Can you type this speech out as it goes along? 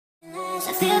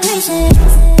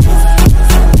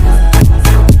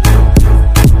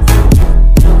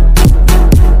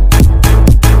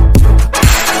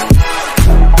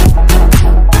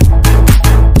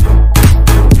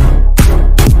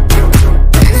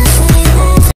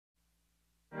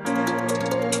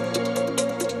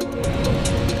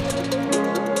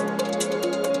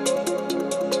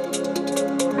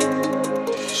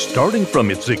Starting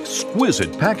from its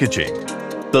exquisite packaging,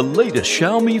 the latest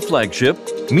Xiaomi flagship,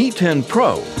 Mi 10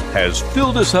 Pro, has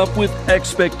filled us up with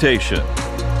expectation.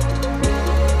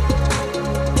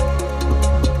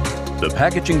 The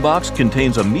packaging box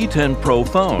contains a Mi 10 Pro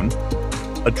phone,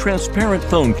 a transparent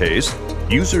phone case,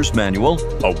 user's manual,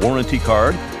 a warranty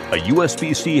card, a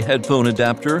USB-C headphone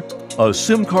adapter, a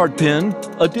SIM card pin,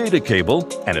 a data cable,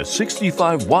 and a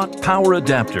 65-watt power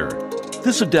adapter.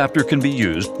 This adapter can be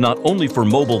used not only for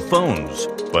mobile phones,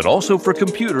 but also for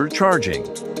computer charging.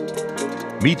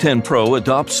 Mi 10 Pro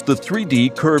adopts the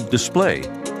 3D curved display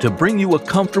to bring you a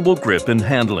comfortable grip and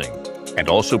handling, and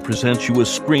also presents you a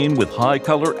screen with high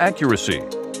color accuracy.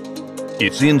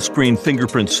 Its in-screen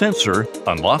fingerprint sensor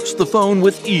unlocks the phone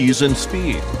with ease and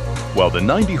speed, while the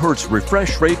 90 Hz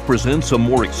refresh rate presents a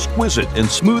more exquisite and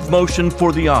smooth motion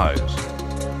for the eyes.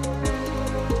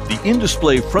 The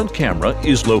in-display front camera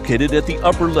is located at the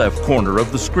upper left corner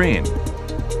of the screen.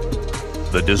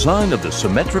 The design of the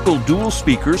symmetrical dual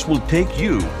speakers will take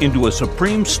you into a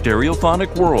supreme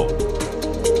stereophonic world.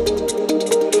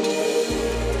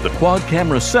 The quad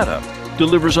camera setup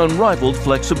delivers unrivaled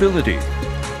flexibility.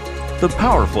 The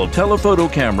powerful telephoto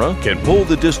camera can pull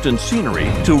the distant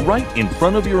scenery to right in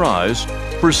front of your eyes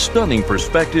for stunning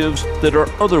perspectives that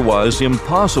are otherwise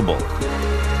impossible.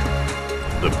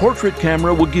 The portrait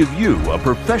camera will give you a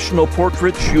professional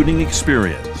portrait shooting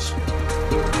experience.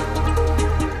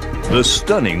 The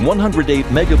stunning 108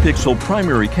 megapixel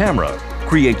primary camera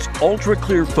creates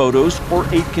ultra-clear photos or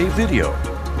 8K video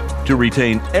to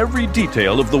retain every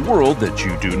detail of the world that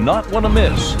you do not want to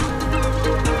miss.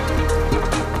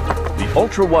 The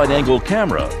ultra-wide-angle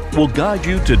camera will guide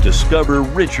you to discover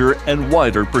richer and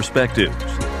wider perspectives.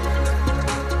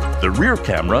 The rear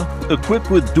camera, equipped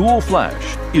with dual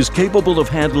flash, is capable of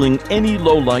handling any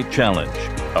low-light challenge,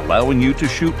 allowing you to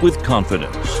shoot with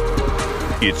confidence.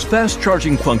 Its fast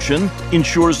charging function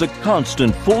ensures a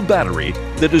constant full battery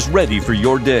that is ready for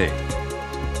your day.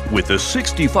 With a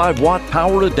 65-watt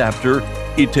power adapter,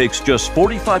 it takes just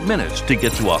 45 minutes to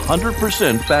get to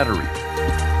 100% battery.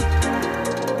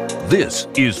 This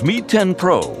is Mi 10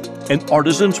 Pro, an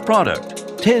artisan's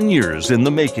product, 10 years in the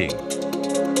making.